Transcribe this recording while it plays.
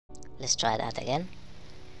let's try that again.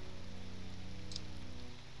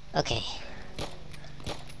 Okay.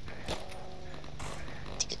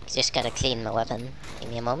 Just gotta clean my weapon. Give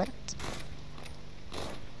me a moment.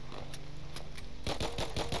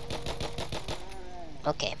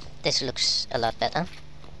 Okay, this looks a lot better.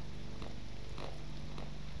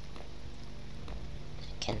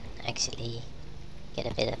 Can actually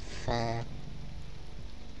get a bit of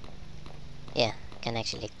yeah, can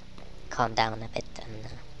actually calm down a bit and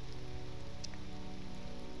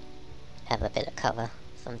have a bit of cover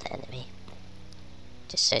from the enemy.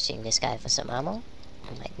 Just searching this guy for some ammo.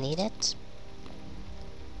 I might need it.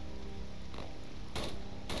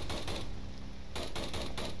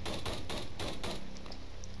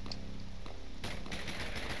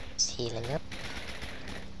 Just healing up.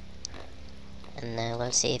 And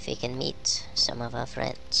we'll see if we can meet some of our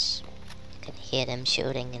friends. You can hear them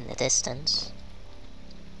shooting in the distance,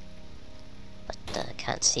 but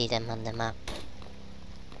can't see them on the map.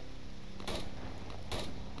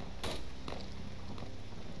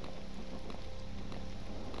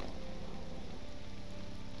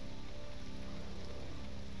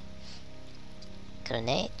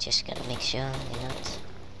 Grenade, just gotta make sure we're not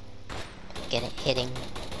hitting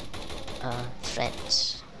our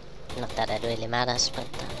friends. Not that it really matters, but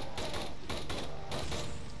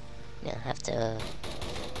you have to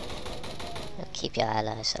keep your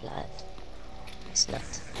allies alive. It's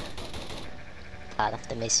not part of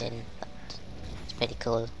the mission, but it's pretty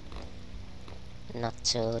cool not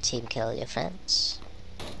to team kill your friends.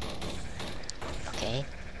 Okay,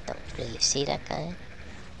 don't really see that guy.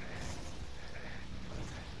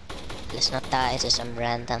 Let's not die to some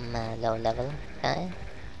random low level guy.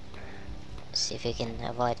 See if we can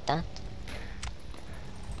avoid that.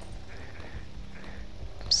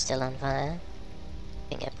 I'm still on fire. I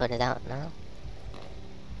think I put it out now.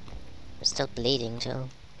 I'm still bleeding too.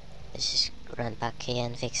 Let's just run back here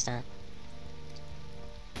and fix that.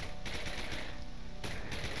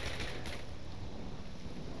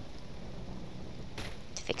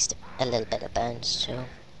 Fixed a little bit of burns too.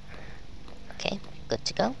 Okay, good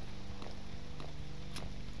to go.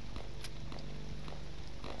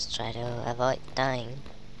 Let's try to avoid dying.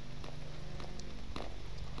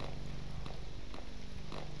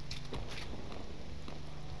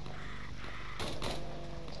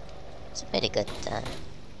 It's a pretty good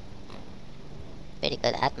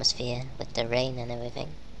atmosphere with the rain and everything.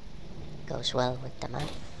 Goes well with the map.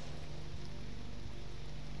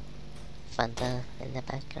 Thunder in the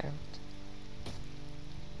background.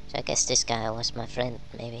 So I guess this guy was my friend,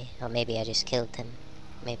 maybe. Or maybe I just killed him.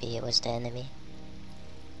 Maybe it was the enemy.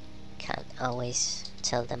 Can't always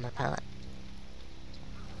tell them apart.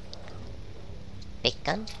 Big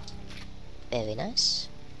gun. Very nice.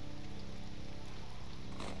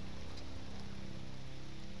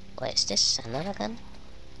 What is this? Another gun?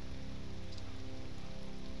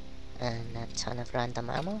 And a ton of random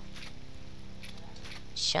ammo.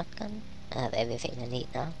 Shotgun. I have everything I need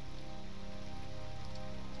now.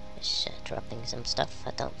 Just dropping some stuff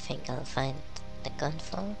I don't think I'll find the gun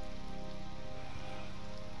for.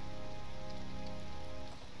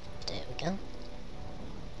 There we go.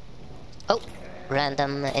 Oh!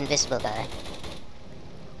 Random invisible guy.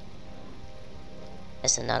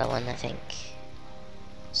 There's another one, I think.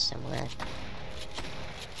 Somewhere.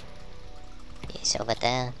 He's over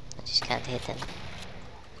there. I just can't hit him.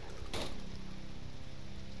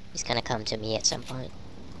 He's gonna come to me at some point.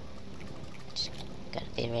 Just gotta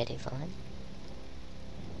be ready for him.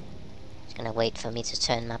 He's gonna wait for me to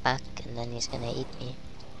turn my back and then he's gonna eat me.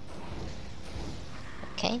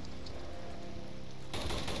 Okay.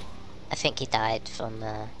 I think he died from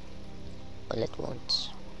bullet wounds.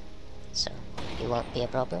 So he won't be a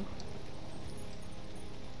problem.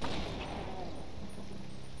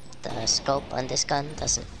 The scope on this gun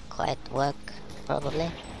doesn't quite work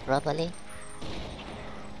properly.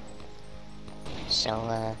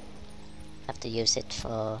 So have to use it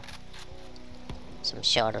for some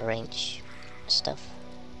shorter range stuff.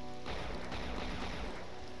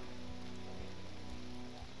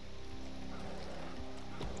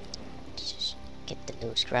 Just get the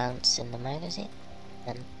loose rounds in the magazine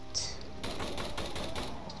and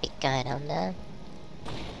big guy down there.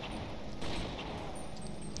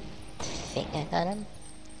 I think I got him.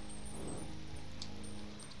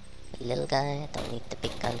 The little guy, don't need the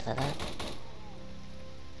big gun for that.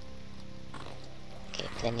 Okay,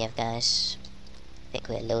 plenty of guys. I think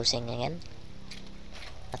we're losing again.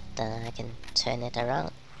 But I can turn it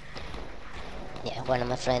around. Yeah, one of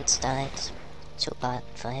my friends died. 2-part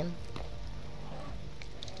for him.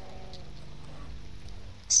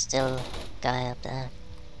 Still guy up there.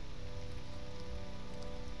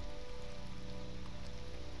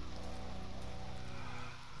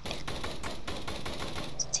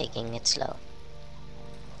 taking it slow.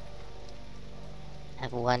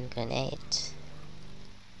 Have one grenade.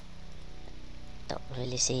 Don't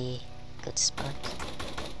really see good spot.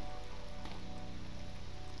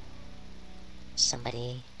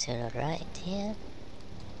 Somebody to the right here.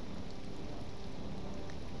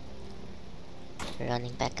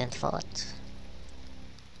 Running back and forth.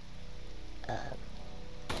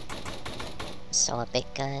 Saw a big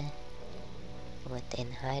guy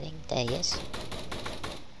within hiding. There he is.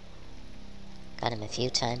 Got him a few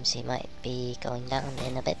times. He might be going down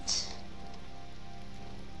in a bit.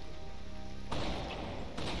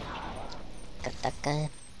 Got that guy.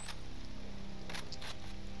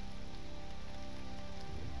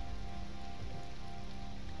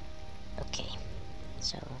 Okay,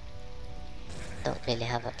 so don't really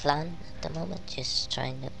have a plan at the moment, just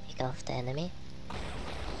trying to pick off the enemy.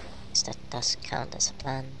 Guess that does count as a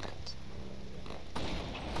plan, but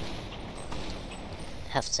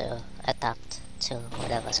have to adapt to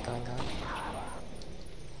whatever's going on.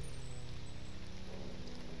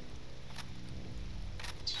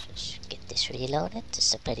 Just get this reloaded. This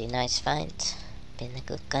is a pretty nice find. Been a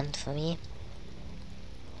good gun for me.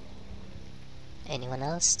 Anyone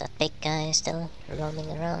else? That big guy is still roaming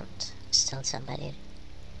around. Still somebody.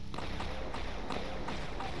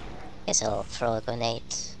 Guess I'll throw a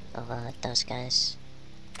grenade over at those guys.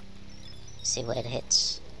 See where it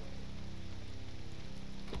hits.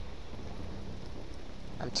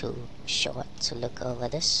 I'm too short to look over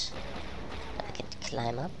this. I can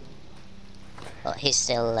climb up. Oh, he's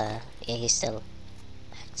still, yeah, he's still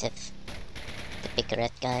active. The big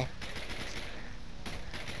red guy.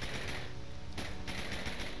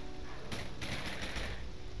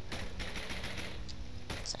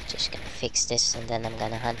 So I'm just gonna fix this and then I'm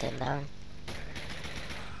gonna hunt him down.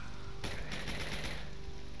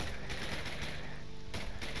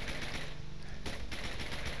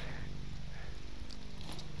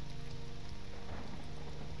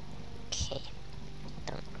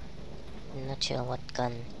 Not sure what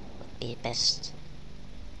gun would be best.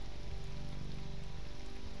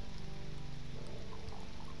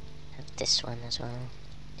 Have this one as well.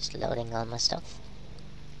 Just loading all my stuff.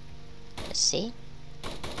 Let's see.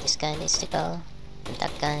 This guy needs to go. And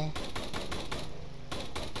that guy.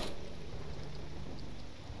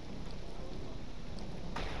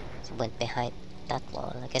 He went behind that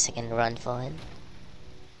wall. I guess I can run for him.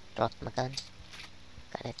 Dropped my gun.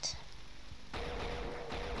 Got it.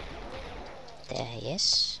 There he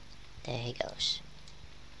is. There he goes.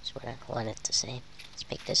 That's what I wanted to say. Let's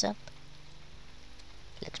pick this up.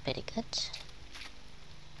 Looks pretty good.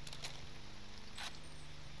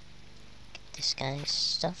 Get this guy's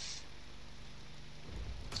stuff.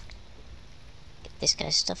 Get this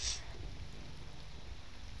guy's stuff.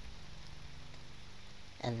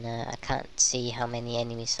 And I can't see how many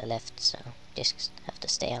enemies are left, so just have to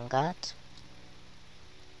stay on guard.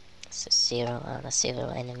 It's a 0 out of 0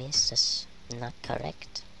 enemies. That's not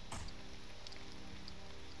correct.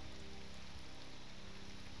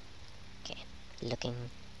 Okay, looking.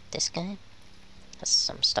 This guy has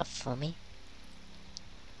some stuff for me.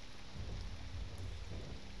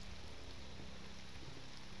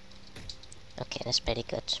 Okay, that's pretty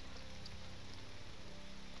good.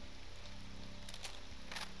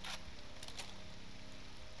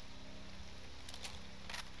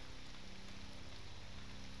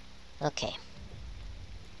 Okay.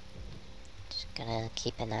 Gonna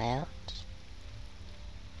keep an eye out.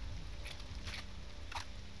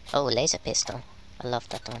 Oh, laser pistol. I love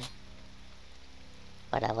that one.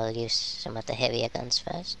 But I will use some of the heavier guns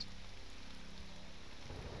first.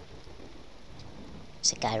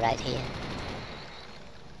 There's a guy right here.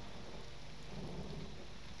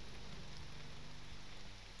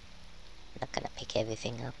 Not gonna pick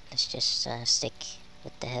everything up. Let's just stick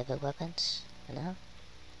with the heavy weapons for now.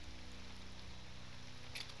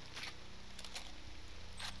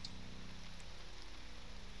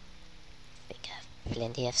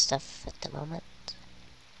 Plenty of stuff at the moment.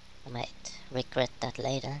 I might regret that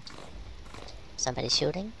later. Somebody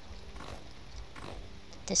shooting?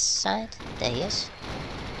 This side? There he is.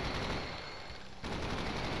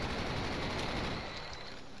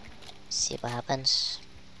 See what happens.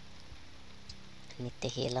 I need to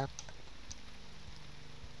heal up.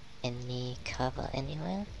 Any cover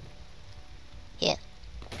anywhere? Here.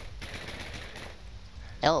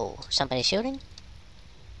 Oh, somebody shooting?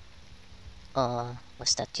 Or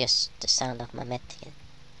was that just the sound of my medkit?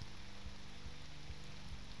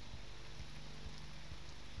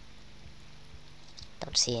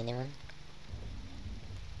 Don't see anyone.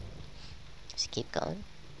 Just keep going.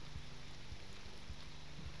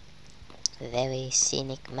 Very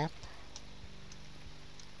scenic map.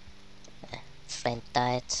 friend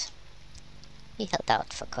died. He held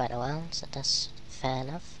out for quite a while, so that's fair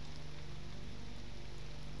enough.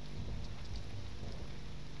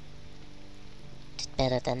 Did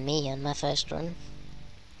better than me on my first run.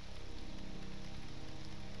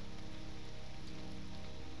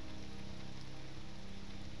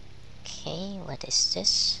 Okay, what is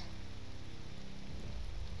this?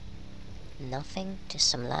 Nothing, just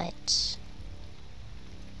some lights.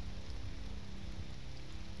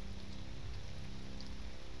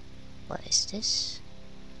 What is this?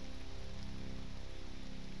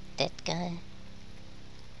 Dead guy?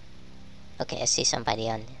 Okay, I see somebody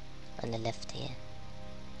on the left here.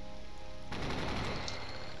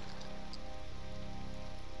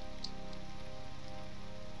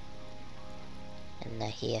 And I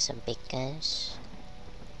hear some big guys.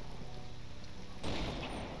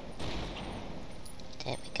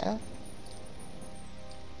 There we go.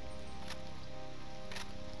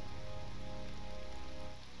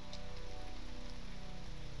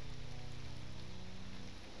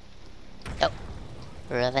 Oh,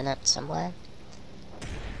 Revenant somewhere.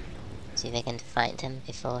 See if I can find him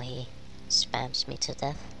before he spams me to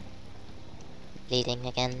death. Bleeding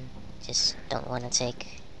again. Just don't want to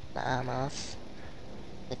take my arm off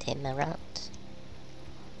with him around.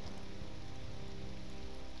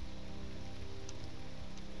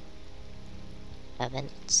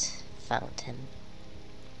 Haven't found him.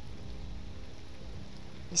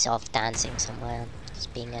 He's off dancing somewhere,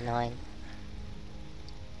 just being annoying.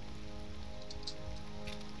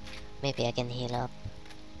 Maybe I can heal up.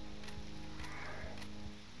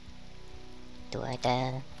 Do I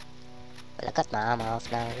dare? Well, I got my armor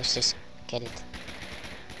off now, let's just get it.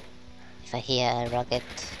 If I hear a rocket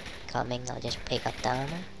coming, I'll just pick up the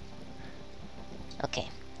armor. Okay,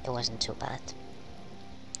 it wasn't too bad.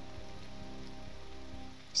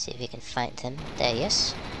 See if we can find him. There he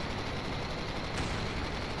is.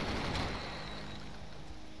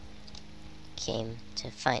 Came to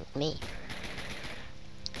find me.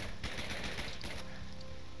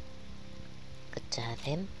 Good to have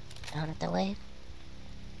him out of the way.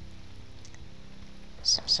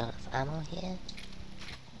 Some sort of ammo here.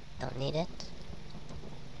 Don't need it.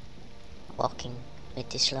 Walking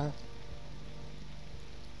pretty slow.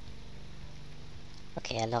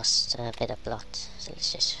 Okay, I lost a bit of blood, so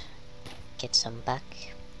let's just get some back.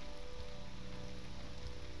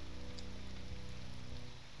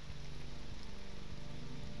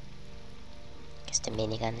 Guess the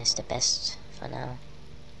minigun is the best for now.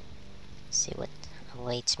 See what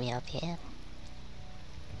awaits me up here.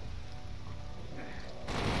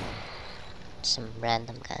 Some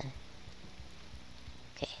random guy.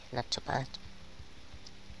 Okay, not too bad.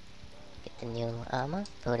 Get the new armor,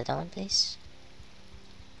 put it on please.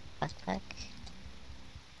 Backpack.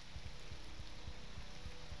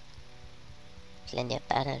 Plenty of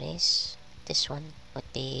batteries. This one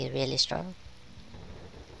would be really strong.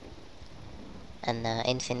 And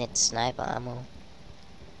infinite sniper ammo.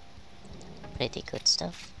 Pretty good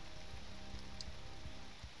stuff.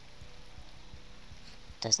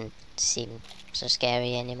 Doesn't seem so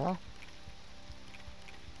scary anymore.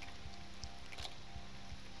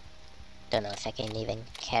 Don't know if I can even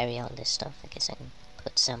carry all this stuff. I guess I can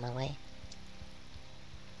put some away.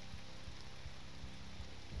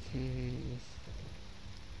 The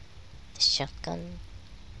shotgun.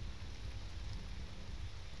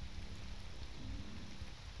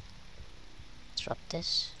 Drop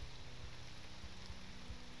this.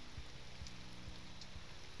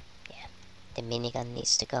 Yeah, the minigun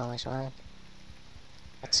needs to go as well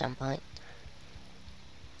at some point.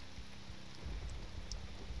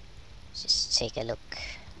 Just take a look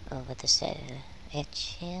over the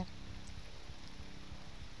edge here.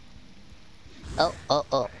 Oh.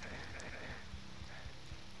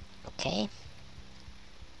 Okay.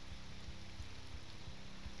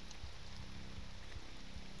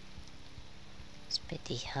 It's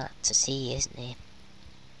pretty hard to see, isn't it?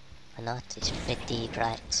 Or not, it's pretty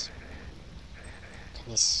bright. And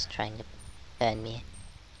he's trying to burn me.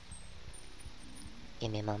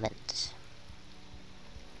 Give me a moment.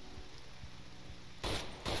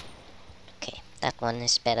 Okay, that one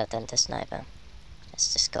is better than the sniper,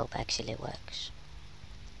 as the scope actually works.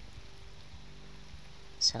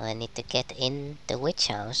 So I need to get in the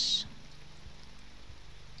Witchhouse.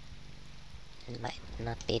 It might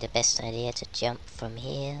not be the best idea to jump from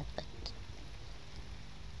here, but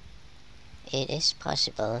it is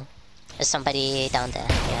possible. There's somebody down there.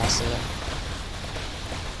 Yeah, I see him.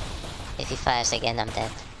 If he fires again, I'm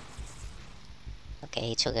dead. Okay,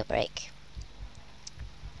 he took a break.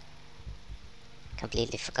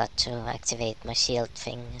 Completely forgot to activate my shield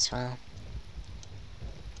thing as well.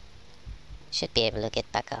 Should be able to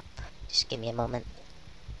get back up. Just give me a moment.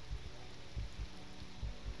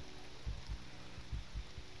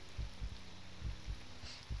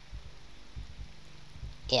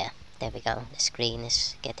 Yeah, there we go. The screen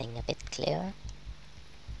is getting a bit clearer.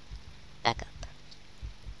 Back up.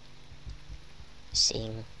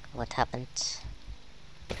 Seeing what happened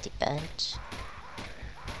with the burnt.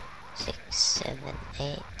 6, 7,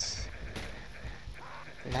 8,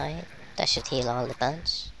 9. That should heal all the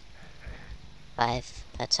burns. 5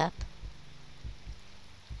 per tap.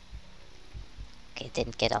 Okay,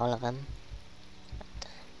 didn't get all of them. But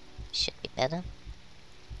should be better.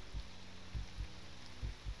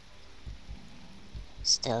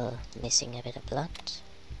 Still missing a bit of blood.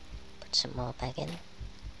 Put some more back in.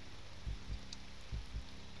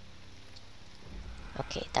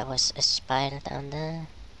 Okay, that was a spider down there.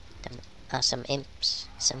 There are some imps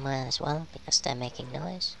somewhere as well, because they're making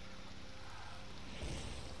noise.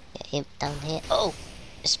 Yeah, imp down here. Oh!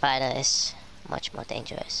 The spider is much more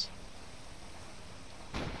dangerous.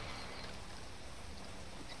 I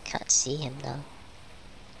can't see him though.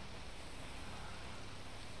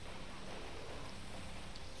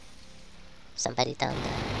 Somebody down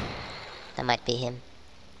there. That might be him.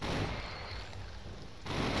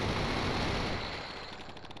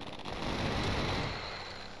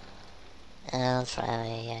 I'll try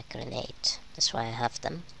a grenade. That's why I have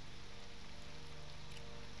them.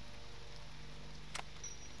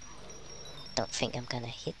 Don't think I'm gonna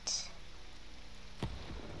hit.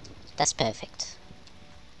 That's perfect.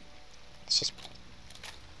 Let's just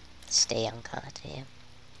stay on guard here.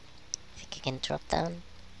 Think I can drop down?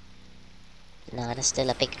 No, there's still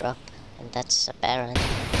a big drop. And that's a baron.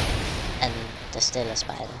 And there's still a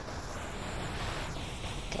spider.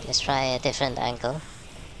 Okay, let's try a different angle.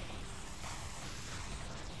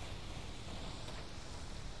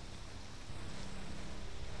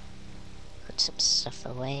 Put some stuff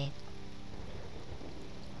away.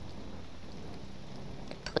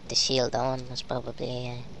 Put the shield on was probably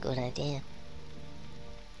a good idea.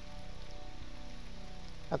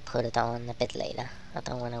 I'll put it on a bit later. I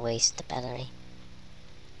don't want to waste the battery.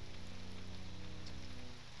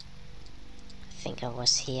 I think I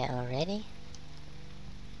was here already.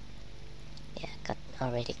 Yeah,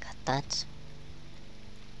 already got that.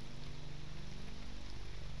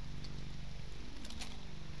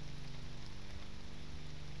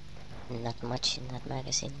 Not much in that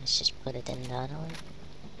magazine. Let's just put it in the other one.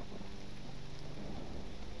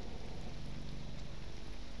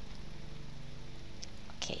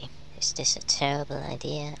 Okay, is this a terrible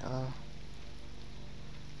idea or...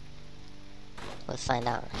 We'll find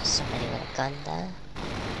out. Somebody with a gun there.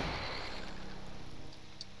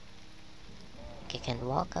 Okay, can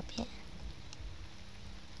walk up here.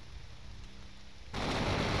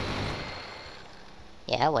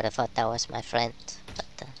 Yeah, I would have thought that was my friend,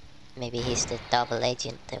 but maybe he's the double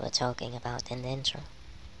agent they were talking about in the intro.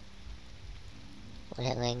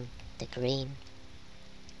 Wearing the green.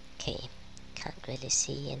 Okay, can't really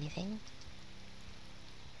see anything.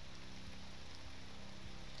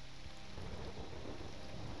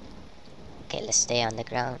 Okay, let's stay on the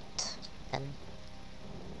ground then.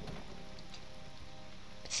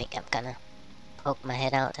 I think I'm gonna poke my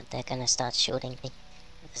head out and they're gonna start shooting me.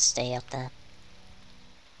 Let's stay up there.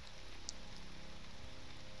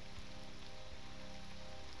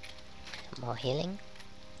 More healing.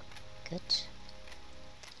 Good.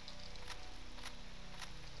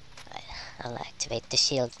 I'll activate the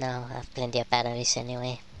shield now. I have plenty of batteries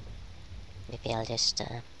anyway. Maybe I'll just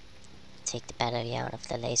take the battery out of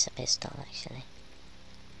the laser pistol actually.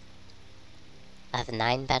 I have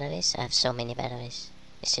 9 batteries. I have so many batteries.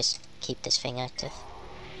 Let's just keep this thing active.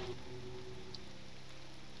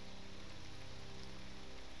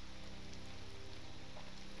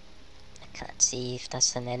 I can't see if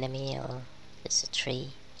that's an enemy or it's a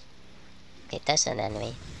tree. Okay, that's an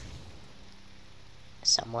enemy.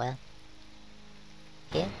 Somewhere.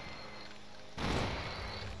 Here.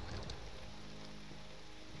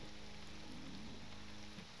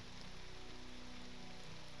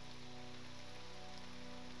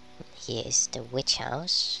 Here is the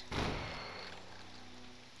Witchhouse.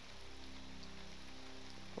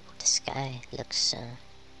 The sky looks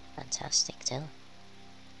fantastic too.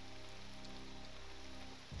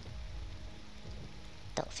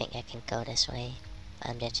 Don't think I can go this way.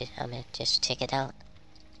 I'm gonna just check it out.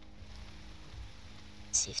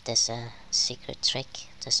 See if there's a secret trick.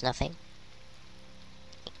 There's nothing.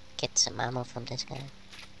 Get some ammo from this guy.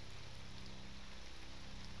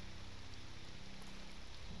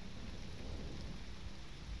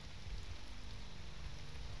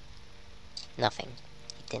 Nothing.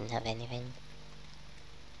 He didn't have anything.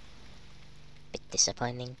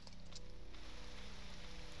 disappointing.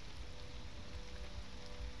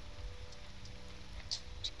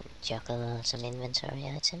 Juggle some inventory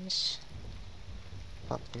items.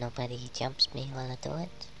 Hope nobody jumps me while I do it.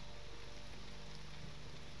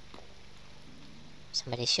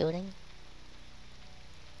 Somebody shooting?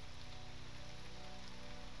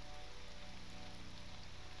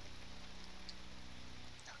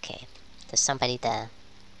 Okay, there's somebody there.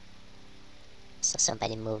 So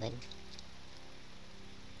somebody moving.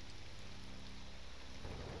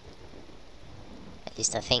 At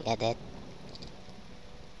least I think I did.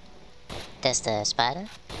 There's the spider.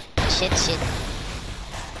 Shit. Okay.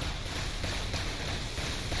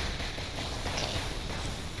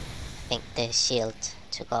 I think the shield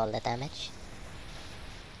took all the damage.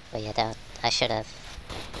 But yeah, I should have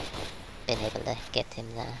been able to get him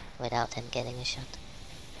there without him getting a shot.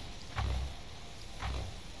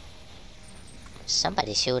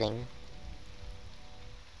 Somebody shooting.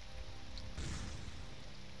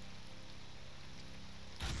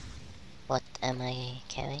 What am I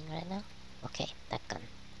carrying right now? Okay, that gun.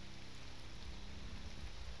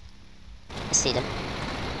 I see them.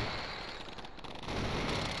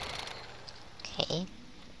 Okay.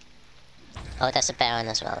 Oh, that's a Baron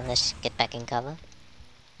as well. Let's get back in cover.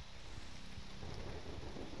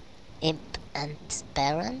 Imp and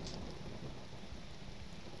Baron?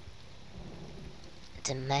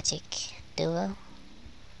 The magic duo?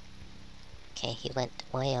 Okay, he went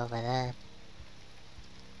way over there.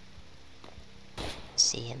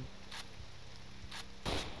 See him.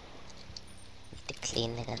 Need to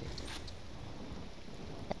clean it and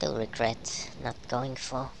I do regret not going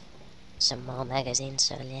for some more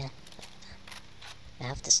magazines earlier. I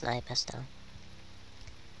have the snipers though.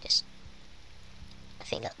 I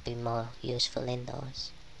think that'll be more useful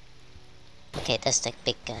indoors. Okay, that's the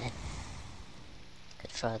big guy. Could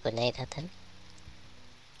throw a grenade at him.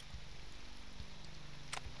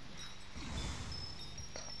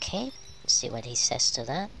 Okay, let's see what he says to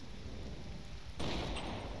that.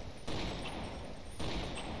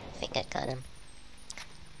 I think I got him.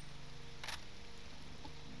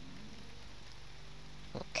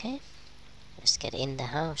 Okay, let's get in the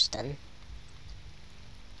house then.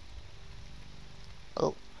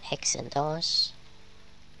 Oh, hex and doors.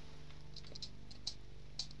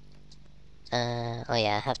 Oh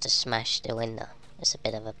yeah, I have to smash the window. It's a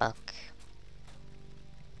bit of a bug.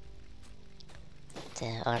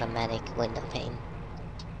 The automatic window pane.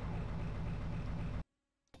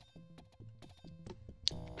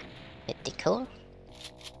 Pretty cool.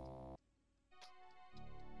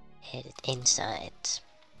 Headed inside.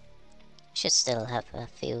 Should still have a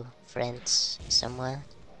few friends somewhere.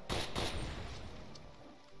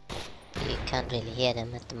 You can't really hear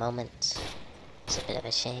them at the moment. It's a bit of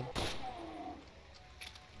a shame.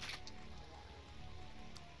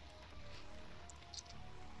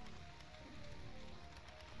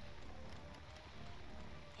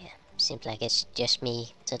 Yeah, seems like it's just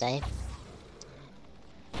me today.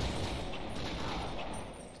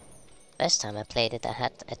 First time I played it I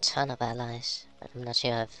had a ton of allies, but I'm not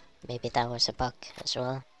sure if maybe that was a bug as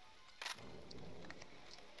well.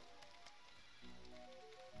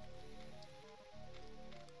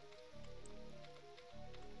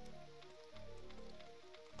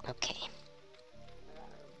 Okay.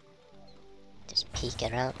 Just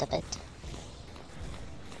peek around a bit.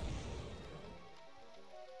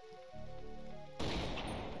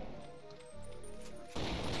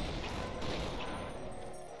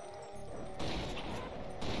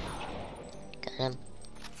 Got him.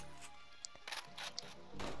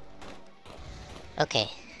 Okay,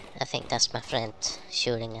 I think that's my friend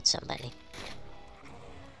shooting at somebody.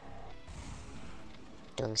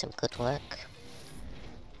 Doing some good work.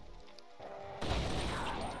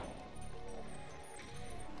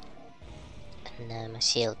 And my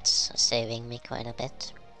shields are saving me quite a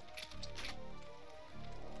bit.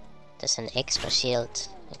 There's an extra shield.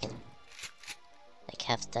 I can like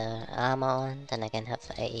have the armor on, then I can have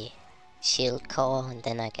a shield core, and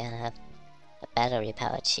then I can have a battery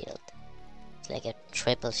powered shield. It's like a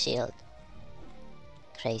triple shield.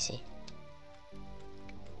 Crazy.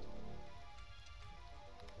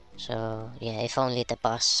 So yeah, if only the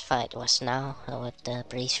boss fight was now, I would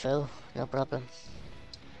breeze through, no problem.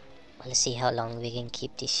 Let's see how long we can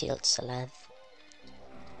keep these shields alive.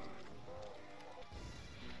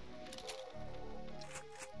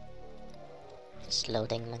 Just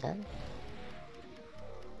loading my gun.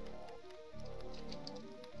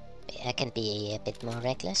 I can be a bit more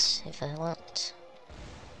reckless if I want.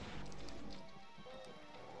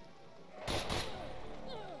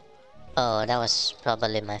 Oh, that was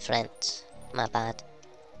probably my friend. My bad.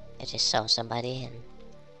 I just saw somebody and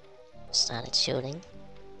started shooting.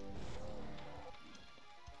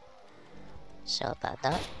 So about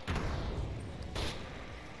that.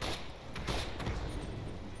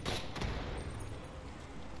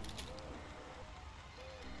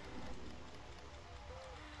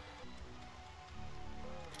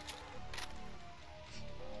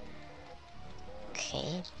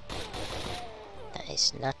 Okay. That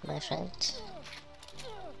is not my friend.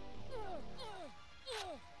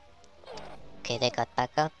 Okay, they got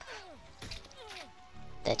back up.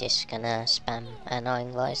 They're just gonna spam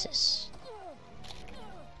annoying voices.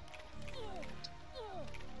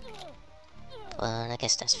 Well, I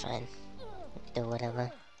guess that's fine. Do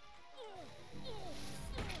whatever.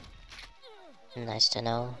 Nice to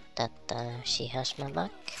know that she has my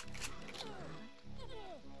back.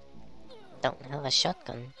 Don't have a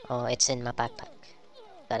shotgun. Oh, it's in my backpack.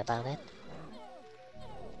 Forgot about it.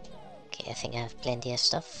 Okay, I think I have plenty of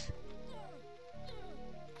stuff.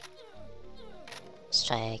 Let's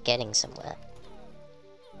try getting somewhere.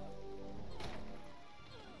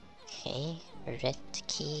 Okay, red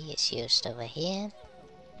key is used over here.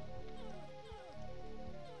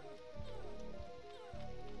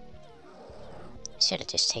 Should have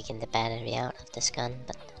just taken the battery out of this gun,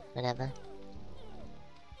 but whatever.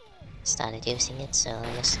 Started using it, so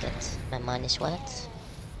let's get my money's worth.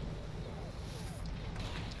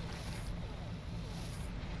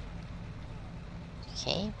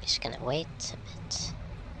 Okay, just gonna wait a bit.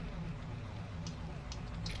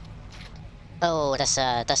 Oh, that's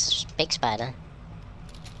a big spider.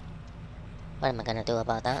 What am I gonna do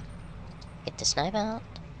about that? Get the sniper out?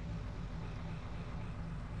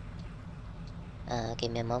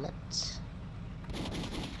 Give me a moment.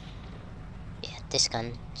 Yeah, this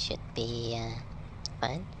gun should be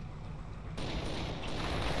fine.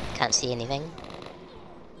 Can't see anything.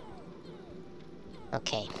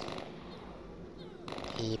 Okay.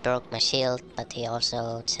 He broke my shield, but he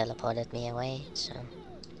also teleported me away, so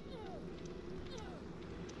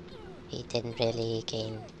he didn't really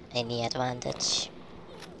gain any advantage.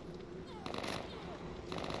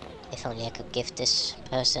 If only I could give this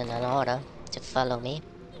person an order to follow me.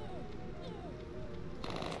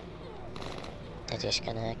 They're just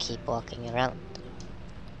gonna keep walking around.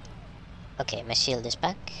 Okay, my shield is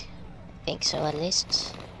back. I think so, at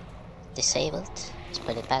least. Disabled. Let's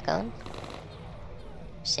put it back on.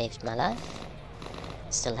 Saved my life.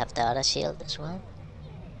 Still have the other shield as well.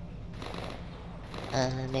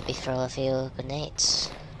 Maybe throw a few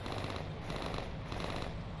grenades.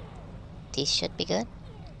 These should be good.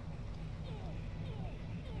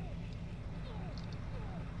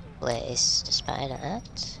 Where is the spider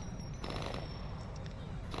at?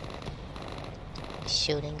 He's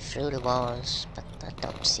shooting through the walls, but I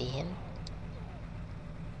don't see him.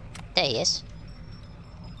 There he is.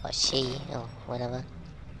 Or she, or whatever.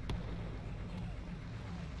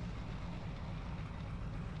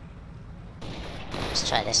 Let's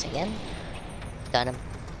try this again. Got him.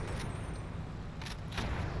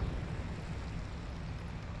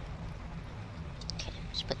 Okay,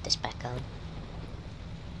 let's put this back on.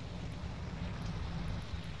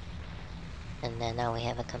 And then now we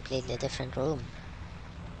have a completely different room.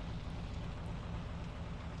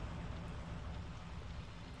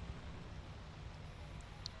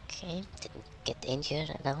 Okay, didn't get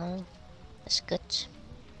injured at all. That's good.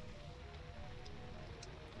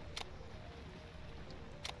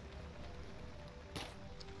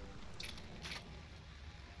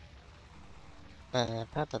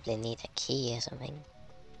 Probably need a key or something.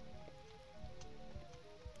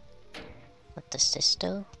 What does this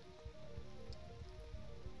do?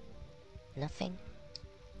 Nothing.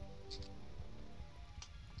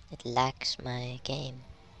 It lags my game,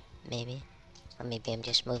 maybe. Or maybe I'm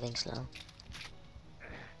just moving slow.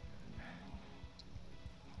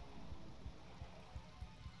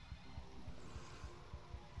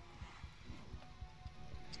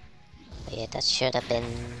 But yeah, that should have been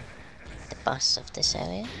the boss of this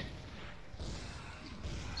area.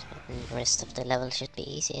 So the rest of the level should be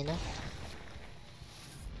easy enough.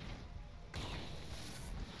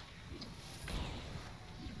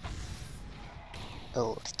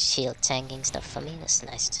 Oh, the shield tanking stuff for me, that's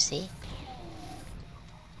nice to see.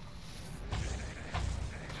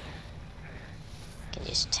 Can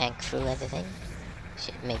just tank through everything.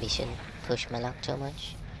 Maybe shouldn't push my luck too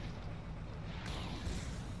much.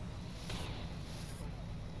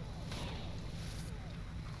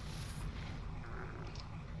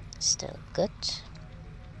 Still good.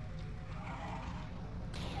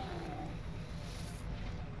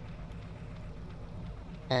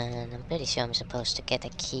 And I'm pretty sure I'm supposed to get a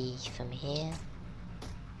key from here.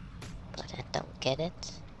 But I don't get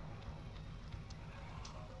it.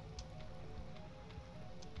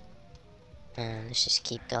 Let's just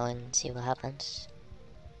keep going and see what happens.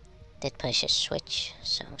 Did push a switch,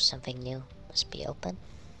 so something new must be open.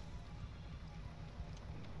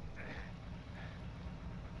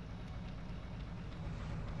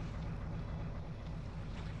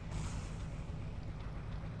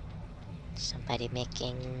 Somebody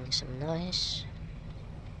making some noise.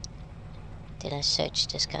 Did I search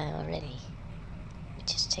this guy already? Let me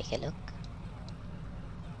just take a look.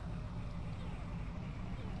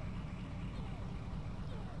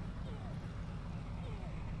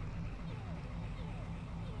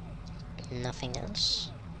 Nothing else.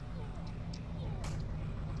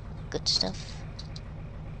 Good stuff.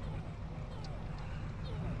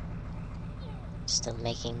 Still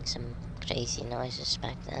making some crazy noises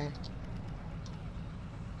back there.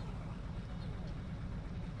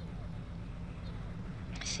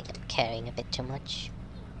 I think I'm carrying a bit too much.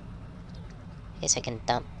 Guess I can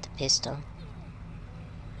dump the pistol.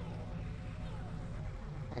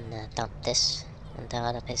 And dump this and the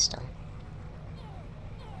other pistol.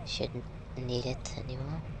 Shouldn't need it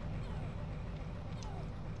anymore.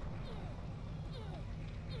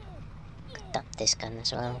 Could dump this gun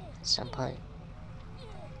as well at some point.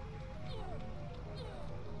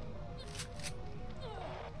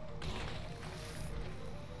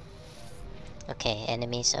 Okay,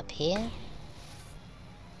 enemies up here.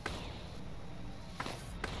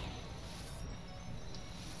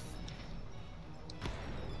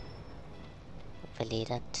 Hopefully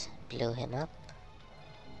that blew him up.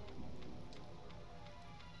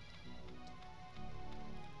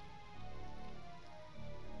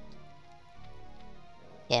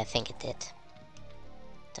 Yeah, I think it did.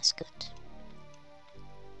 That's good.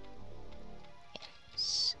 Yeah,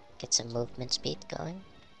 let's get some movement speed going.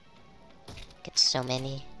 Get so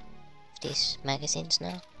many of these magazines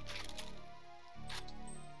now.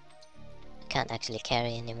 I can't actually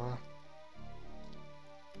carry anymore.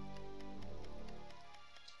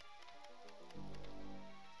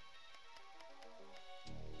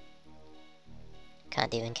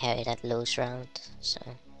 Can't even carry that loose round, so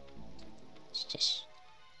let's just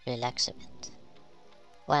relax a bit.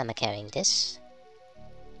 Why am I carrying this?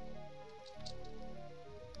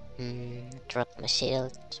 Drop my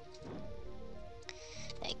shield.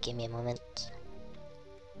 Give me a moment.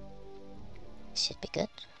 Should be good.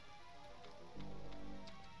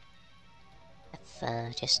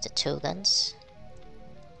 Have just the 2 guns.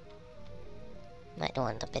 Might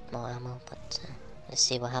want a bit more ammo, but let's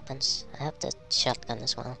see what happens. I have the shotgun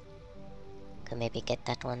as well. Could maybe get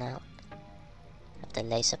that one out. Have the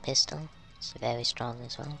laser pistol. It's very strong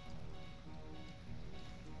as well.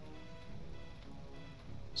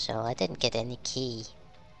 So I didn't get any key.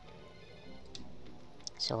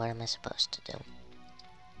 So what am I supposed to do?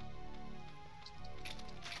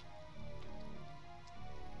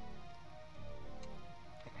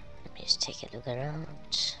 Let me just take a look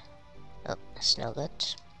around. Oh, that's no good.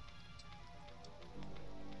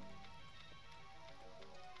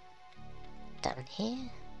 Down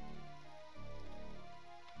here.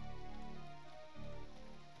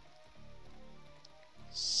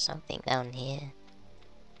 Something down here.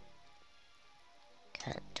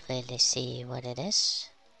 Can't really see what it is.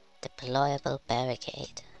 Deployable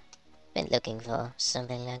barricade. Been looking for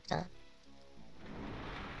something like that.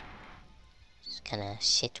 It's kinda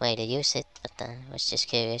shit way to use it, but I was just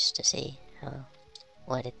curious to see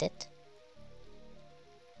what it did.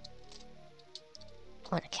 I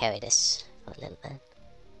wanna carry this for a little bit.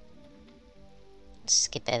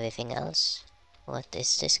 Skip everything else. What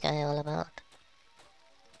is this guy all about?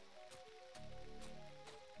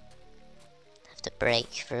 Have to break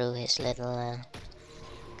through his little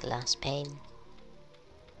glass pane.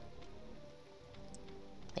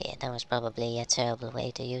 But yeah, that was probably a terrible way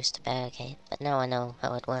to use the barricade, but now I know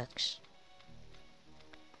how it works.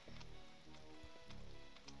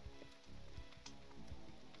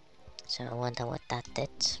 So I wonder what that did.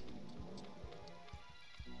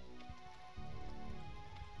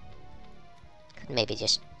 Could maybe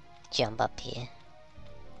just jump up here.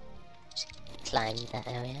 Just climb that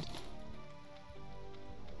area.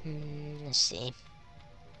 Let's see.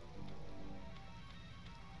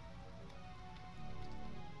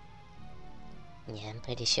 Yeah, I'm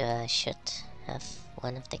pretty sure I should have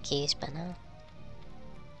one of the keys by now.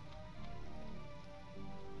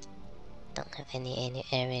 Don't have any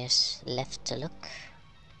areas left to look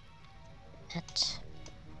at.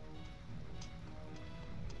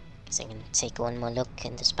 Guess I can take one more look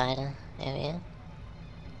in the spider area.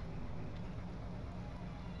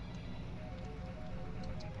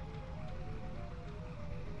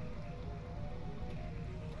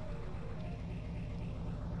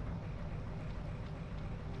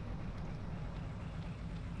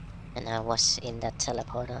 And I was in that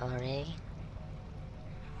teleporter already.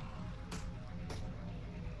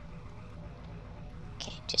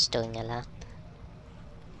 Okay, just doing a lap.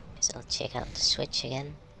 Guess I'll check out the switch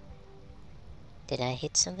again. Did I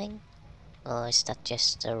hit something? Or is that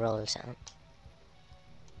just a roll sound?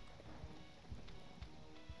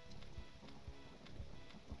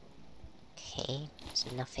 Okay,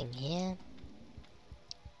 there's nothing here.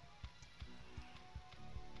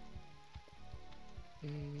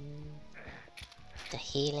 The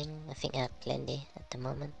healing, I think I have plenty at the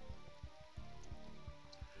moment.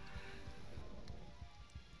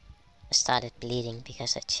 I started bleeding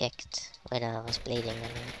because I checked whether I was bleeding or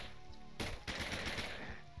not.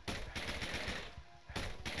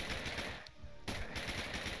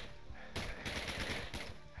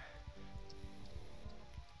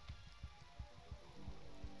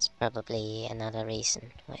 It's probably another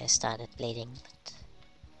reason why I started bleeding, but...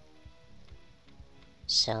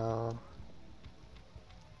 So...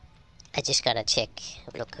 I just gotta check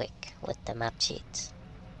real quick with the map sheet.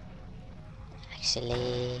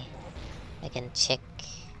 Actually, I can check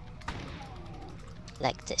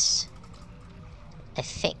like this. I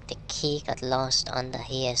think the key got lost under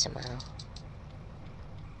here somehow.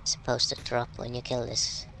 It's supposed to drop when you kill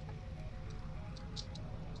this.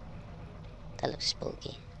 That looks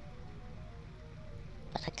spooky.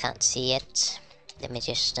 But I can't see it. Let me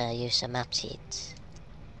just use a map sheet.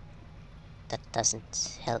 That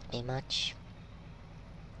doesn't help me much.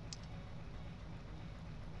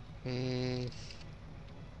 I'm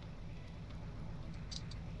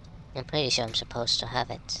pretty sure I'm supposed to have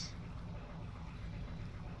it.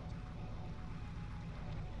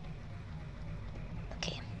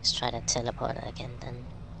 Okay, let's try the teleporter again then.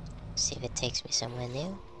 See if it takes me somewhere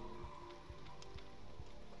new.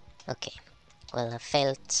 Okay, well I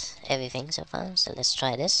failed everything so far, so let's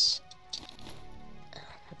try this.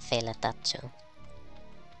 Fail at that too.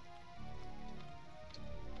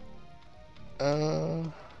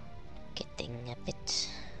 Getting a bit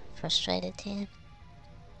frustrated here.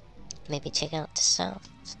 Maybe check out the south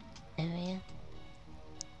area.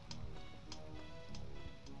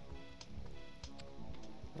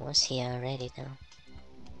 Was here already though.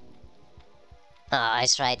 Oh,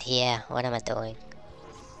 it's right here. What am I doing?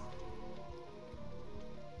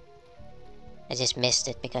 I just missed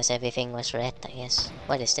it because everything was red, I guess.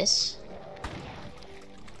 What is this?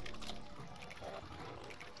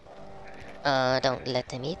 Don't let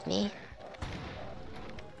them eat me.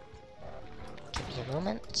 Give me a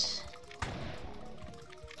moment.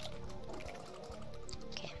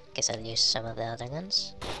 Okay, guess I'll use some of the other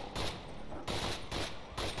guns.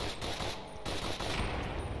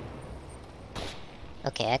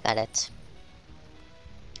 Okay, I got it.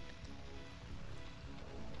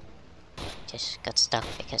 Just got stuck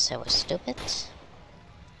because I was stupid.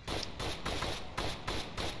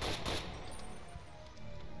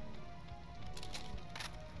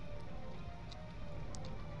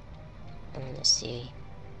 Let's see.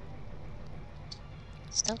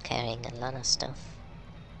 Still carrying a lot of stuff.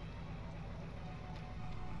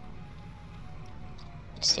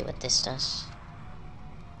 Let's see what this does.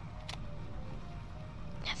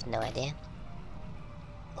 I have no idea.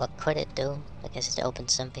 What could it do? I guess it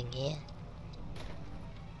opened something here.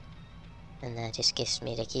 And that just gives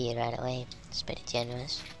me the key right away. It's pretty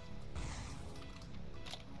generous.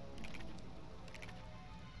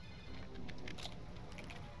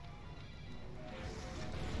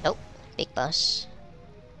 Oh, big boss.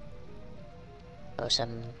 Throw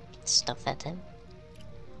some stuff at him.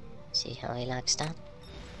 See how he likes that.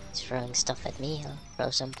 He's throwing stuff at me, I'll throw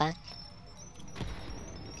some back.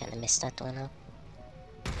 Kinda missed that one up.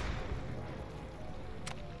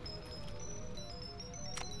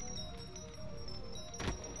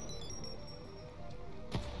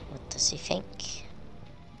 What does he think?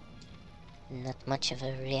 Not much of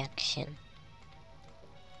a reaction.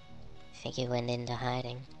 I think he went into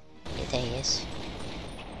hiding. There he is.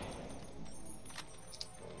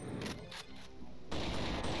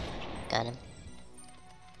 Got him.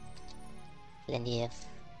 Plenty of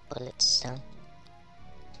bullets still.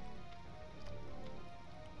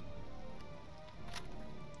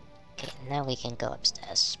 Okay, now we can go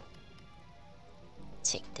upstairs.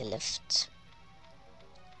 Take the lift.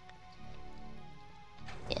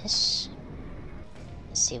 Yes.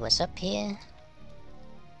 Let's see what's up here.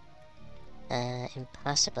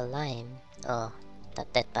 Impossible lime. Oh,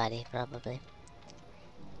 that dead body probably.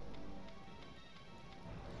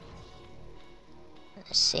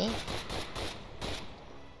 Let's see.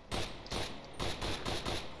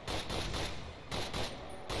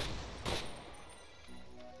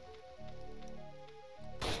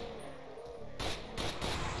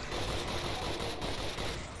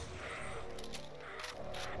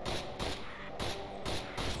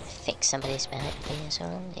 think somebody's behind me as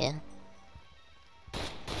well, yeah.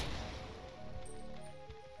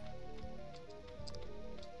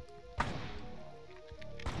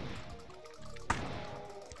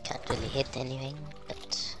 Can't really hit anything,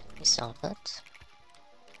 but it's all good.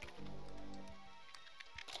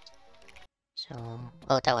 So,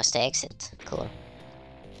 oh, that was the exit. Cool.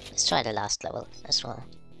 Let's try the last level as well.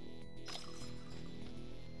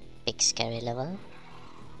 Big scary level.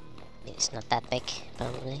 It's not that big,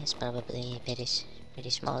 probably. It's probably a pretty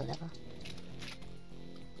small level.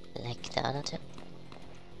 Like the other two.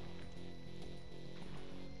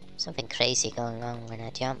 Something crazy going on when I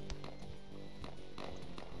jump.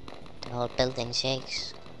 The whole building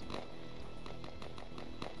shakes.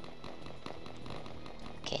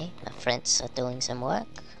 Okay, my friends are doing some work.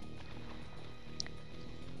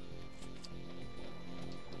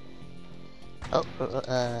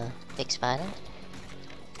 Oh, big spider.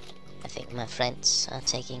 I think my friends are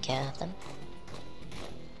taking care of them.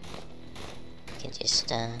 You can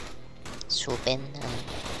just swoop in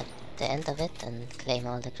at the end of it and claim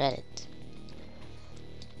all the credit.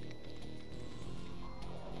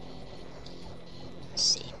 Let's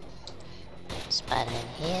see. Spider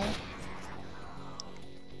in here.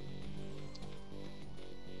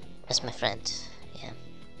 That's my friend, yeah.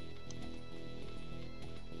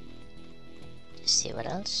 Let's see what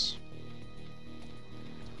else.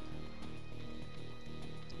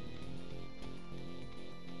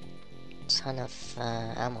 Ton of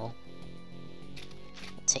ammo. I'll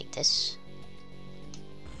take this.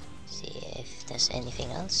 See if there's anything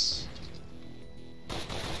else.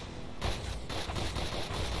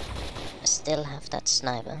 I still have that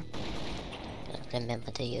sniper. Gotta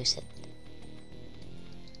remember to use it.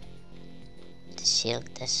 The shield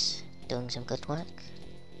is doing some good work.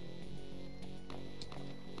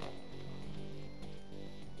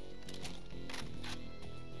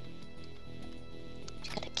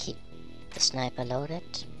 Just gotta keep the sniper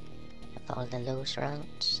loaded. Have all the loose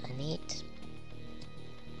rounds I need.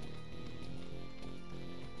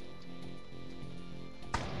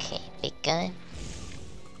 Okay, big guy.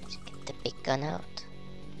 Let's get the big gun out.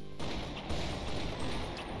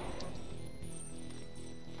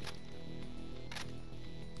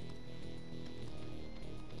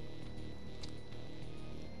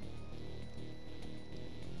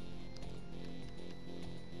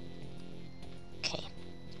 Okay.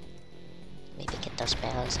 Maybe get those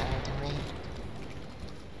barrels out of the way.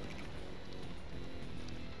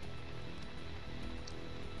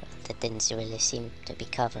 That didn't really seem to be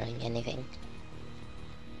covering anything.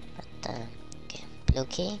 But, okay. Blue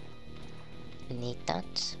key. We need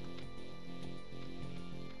that.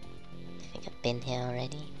 I think I've been here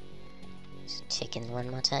already. Just checking one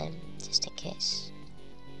more time, just in case.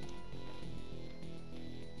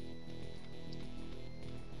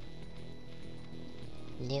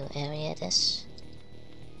 New area this.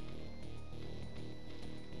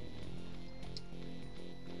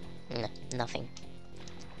 No, nothing.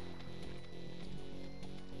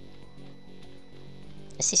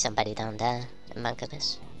 I see somebody down there in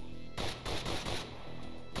Bunkers.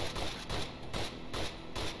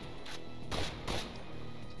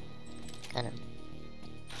 Got him.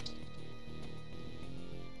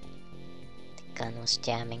 The gun was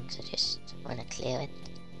jamming, so just wanna clear it.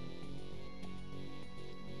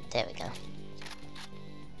 There we go.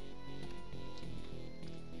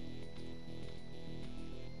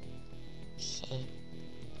 Okay.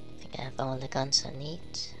 I think I have all the guns I need.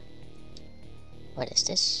 What is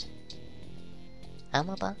this?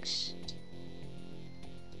 Ammo box?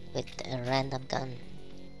 With a random gun.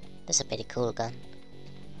 That's a pretty cool gun.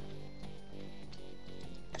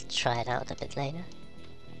 I'll try it out a bit later.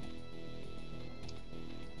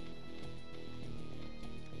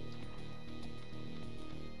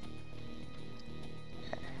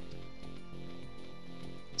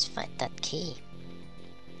 Let's find that key.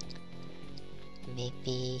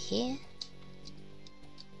 Maybe here?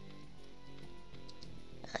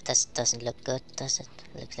 This doesn't look good, does it?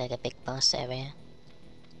 Looks like a big boss area.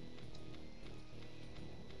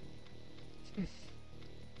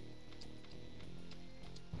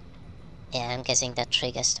 Yeah, I'm guessing that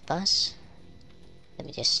triggers the boss. Let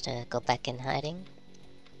me just go back in hiding.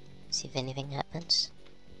 See if anything happens.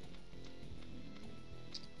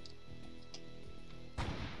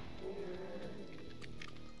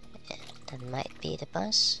 Yeah, that might be the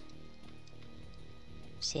boss.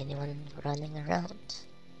 See anyone running around?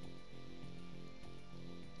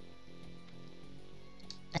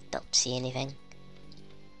 I don't see anything.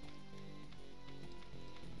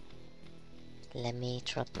 Let me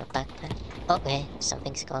drop my backpack. Okay,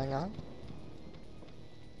 something's going on.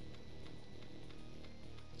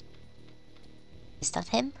 Is that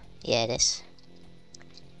him? Yeah, it is.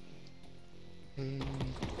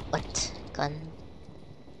 What gun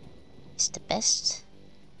is the best?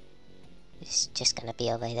 He's just gonna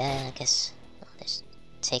be over there, I guess. I'll just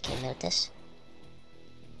take him out this.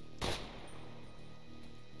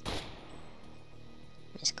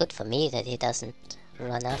 It's good for me that he doesn't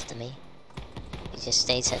run after me. He just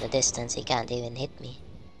stays at a distance, he can't even hit me.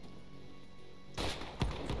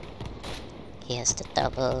 He has the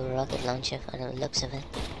double rocket launcher for the looks of it.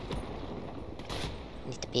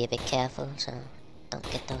 Need to be a bit careful so don't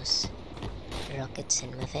get those rockets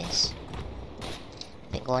in my face.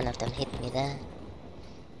 I think one of them hit me there.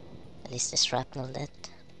 At least the shrapnel did.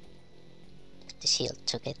 The shield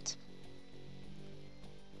took it.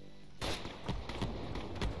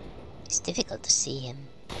 It's difficult to see him.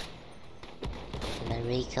 And my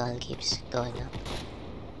recoil keeps going up.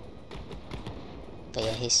 But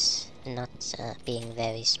yeah, he's not being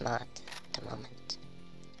very smart at the moment.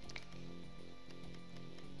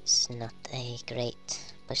 It's not a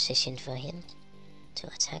great position for him to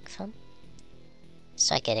attack from.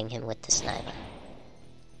 Try getting him with the sniper.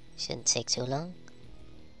 Shouldn't take too long.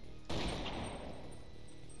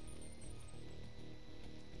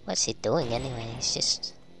 What's he doing anyway? He's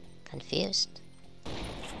just confused.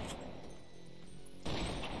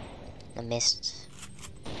 I missed.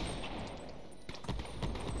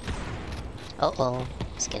 Uh-oh,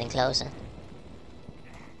 it's getting closer.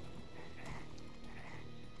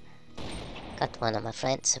 Got one of my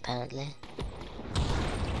friends apparently.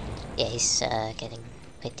 Yeah, he's getting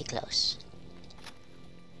pretty close.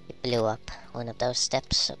 He blew up one of those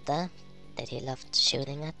steps up there that he loved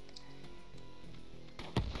shooting at.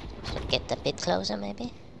 Should get a bit closer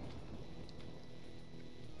maybe?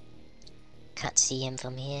 Can't see him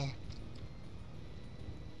from here.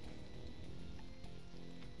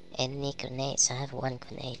 Any grenades? I have one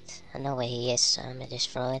grenade. I know where he is, so I'm gonna just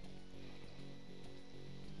throw it.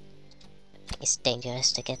 I think it's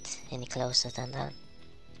dangerous to get any closer than that.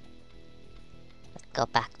 I'll go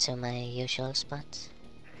back to my usual spot.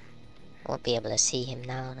 Won't be able to see him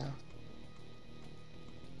now though.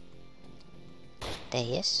 There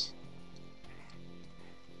he is.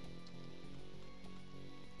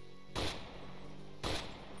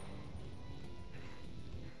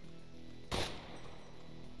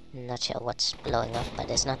 Not sure what's blowing up, but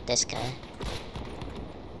it's not this guy.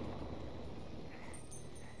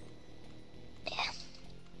 Yeah.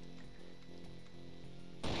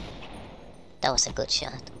 That was a good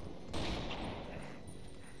shot.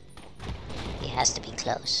 He has to be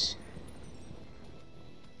close.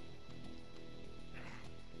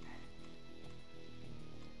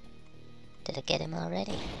 Did I get him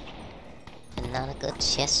already? Another good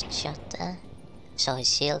chest shot there. Saw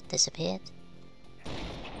his shield disappeared.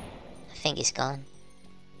 I think he's gone.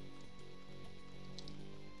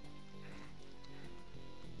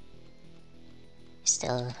 He's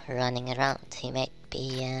still running around. He might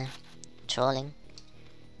be trolling.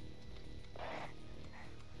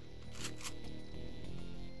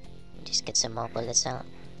 Just get some more bullets out.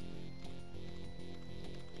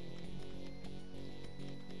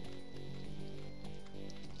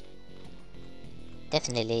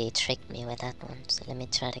 Definitely tricked me with that one, so let me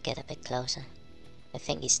try to get a bit closer. I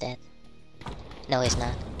think he's dead. No, he's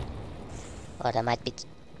not. Or there might be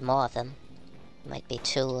more of them. Might be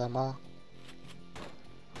two or more.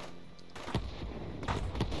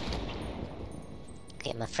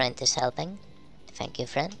 Okay, my friend is helping. Thank you,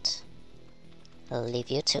 friend. I'll leave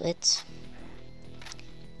you to it.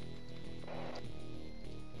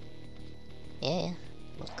 Yeah,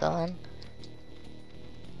 we'll go on.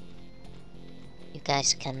 You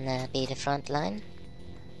guys can be the front line.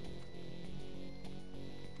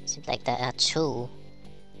 Seems like there are two.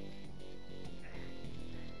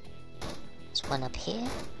 There's one up here.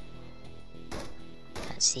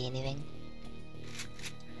 Can't see anything.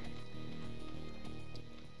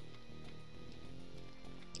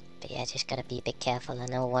 But yeah, just gotta be a bit careful. I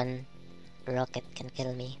know one rocket can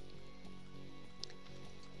kill me.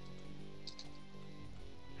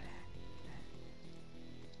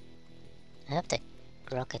 I have the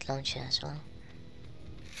rocket launcher as well.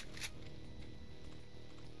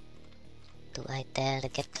 Do I dare to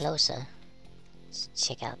get closer? Let's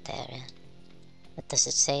check out the area. What does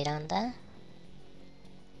it say down there?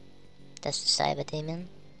 That's the cyber demon.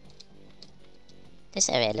 This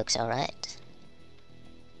area looks alright.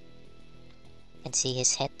 Can see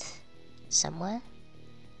his head somewhere.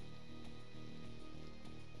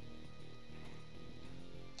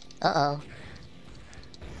 Uh-oh.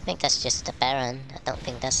 I think that's just the Baron. I don't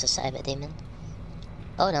think that's the cyber demon.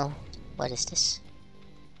 Oh no. What is this?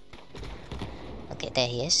 Okay, there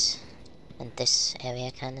he is. And this area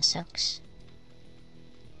kinda sucks.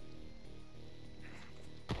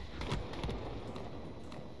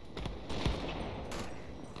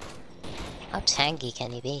 How tanky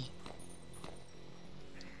can he be?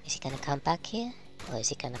 Is he gonna come back here? Or is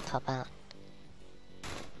he gonna pop out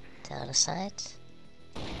the other side?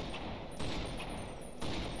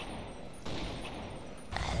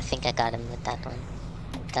 I think I got him with that one.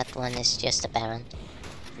 That one is just a Baron.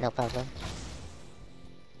 No problem.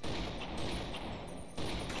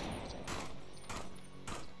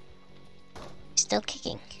 Still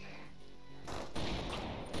kicking.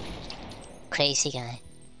 Crazy guy.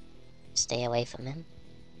 Stay away from him.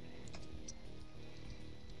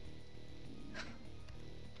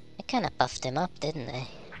 I kinda buffed him up, didn't I?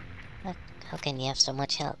 How can he have so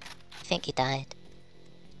much health? I think he died.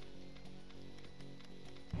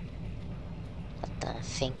 But the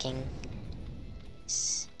thinking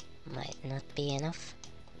might not be enough.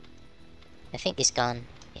 I think he's gone.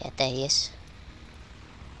 Yeah, there he is.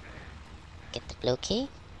 Get the blue key.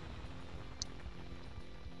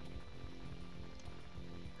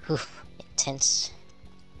 Whew, intense.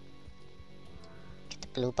 Get the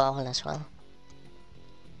blue ball as well.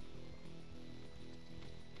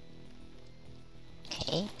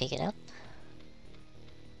 Okay, pick it up.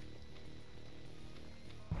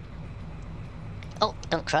 Oh,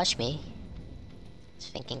 don't crush me. I was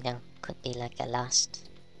thinking there could be like a last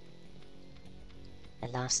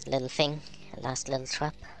little thing, a last little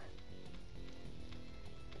trap.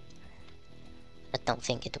 I don't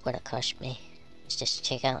think it would have crushed me. Let's just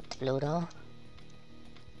check out the blue door.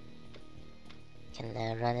 Can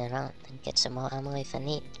run around and get some more ammo if I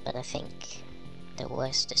need, but I think the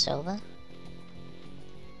worst is over.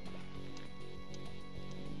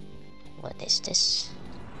 What is this?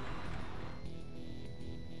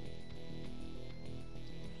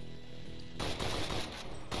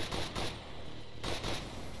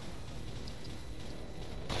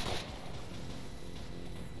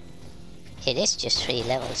 It is just 3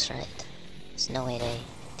 levels, right? There's no way they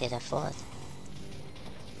did a 4th.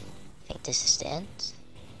 I think this is the end.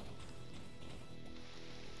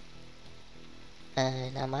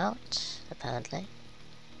 And I'm out, apparently.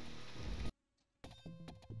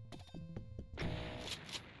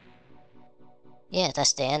 Yeah,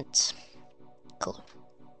 that's the end. Cool.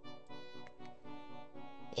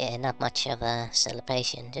 Yeah, not much of a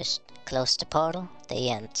celebration, just close the portal, the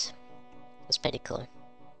end. It's pretty cool.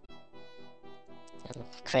 And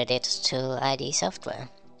credits to ID Software,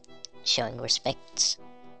 showing respect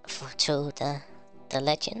to the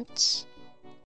legends.